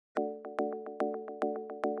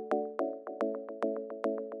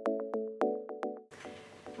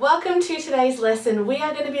Welcome to today's lesson. We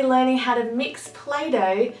are going to be learning how to mix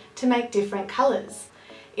Play-Doh to make different colours.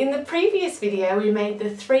 In the previous video we made the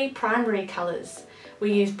three primary colours.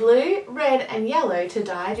 We used blue, red and yellow to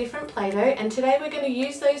dye different Play-Doh, and today we're going to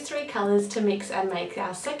use those three colours to mix and make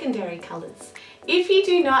our secondary colours. If you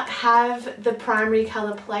do not have the primary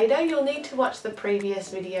colour Play-Doh, you'll need to watch the previous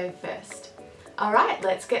video first. Alright,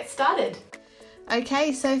 let's get started.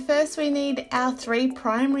 Okay, so first we need our three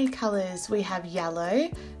primary colours. We have yellow,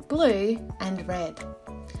 blue and red.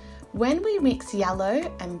 When we mix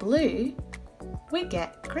yellow and blue, we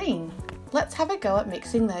get green. Let's have a go at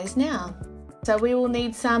mixing those now. So we will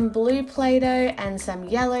need some blue Play-Doh and some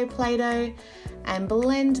yellow Play-Doh and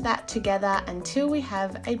blend that together until we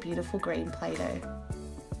have a beautiful green Play-Doh.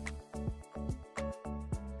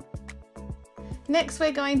 Next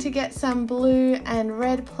we're going to get some blue and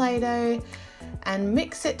red Play-Doh and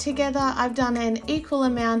mix it together. I've done an equal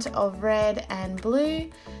amount of red and blue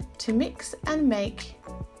to mix and make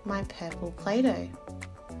my purple Play-Doh.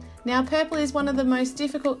 Now purple is one of the most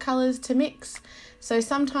difficult colours to mix, so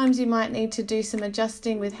sometimes you might need to do some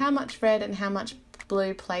adjusting with how much red and how much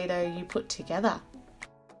blue Play-Doh you put together.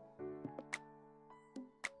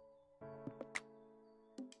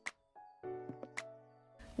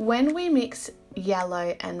 When we mix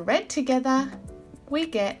yellow and red together, we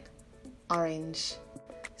get orange.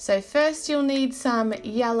 So first you'll need some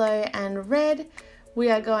yellow and red. We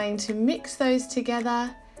are going to mix those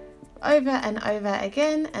together over and over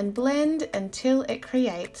again and blend until it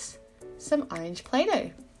creates some orange Play-Doh.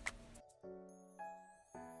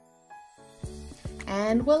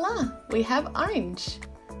 And voila, we have orange.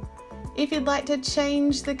 If you'd like to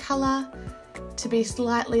change the colour to be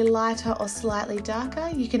slightly lighter or slightly darker,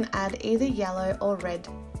 you can add either yellow or red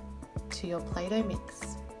to your Play-Doh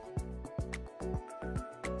mix.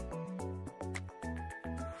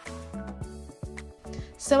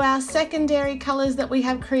 So our secondary colours that we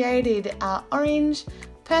have created are orange,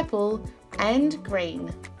 purple and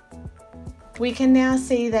green. We can now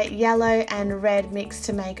see that yellow and red mix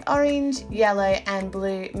to make orange, yellow and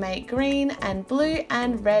blue make green, and blue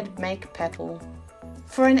and red make purple.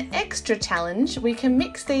 For an extra challenge, we can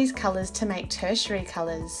mix these colours to make tertiary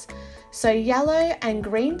colours. So yellow and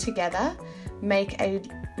green together make a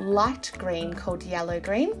light green called yellow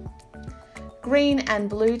green. Green and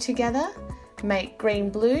blue together make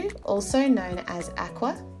green blue, also known as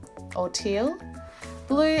aqua or teal.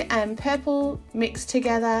 Blue and purple mixed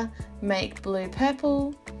together make blue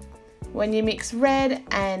purple. When you mix red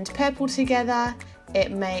and purple together,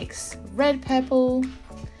 it makes red purple.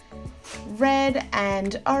 Red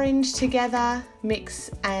and orange together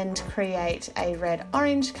mix and create a red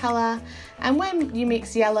orange colour, and when you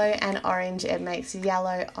mix yellow and orange, it makes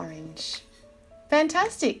yellow orange.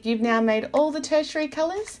 Fantastic! You've now made all the tertiary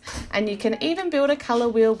colours, and you can even build a colour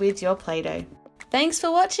wheel with your Play-Doh. Thanks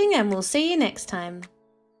for watching, and we'll see you next time.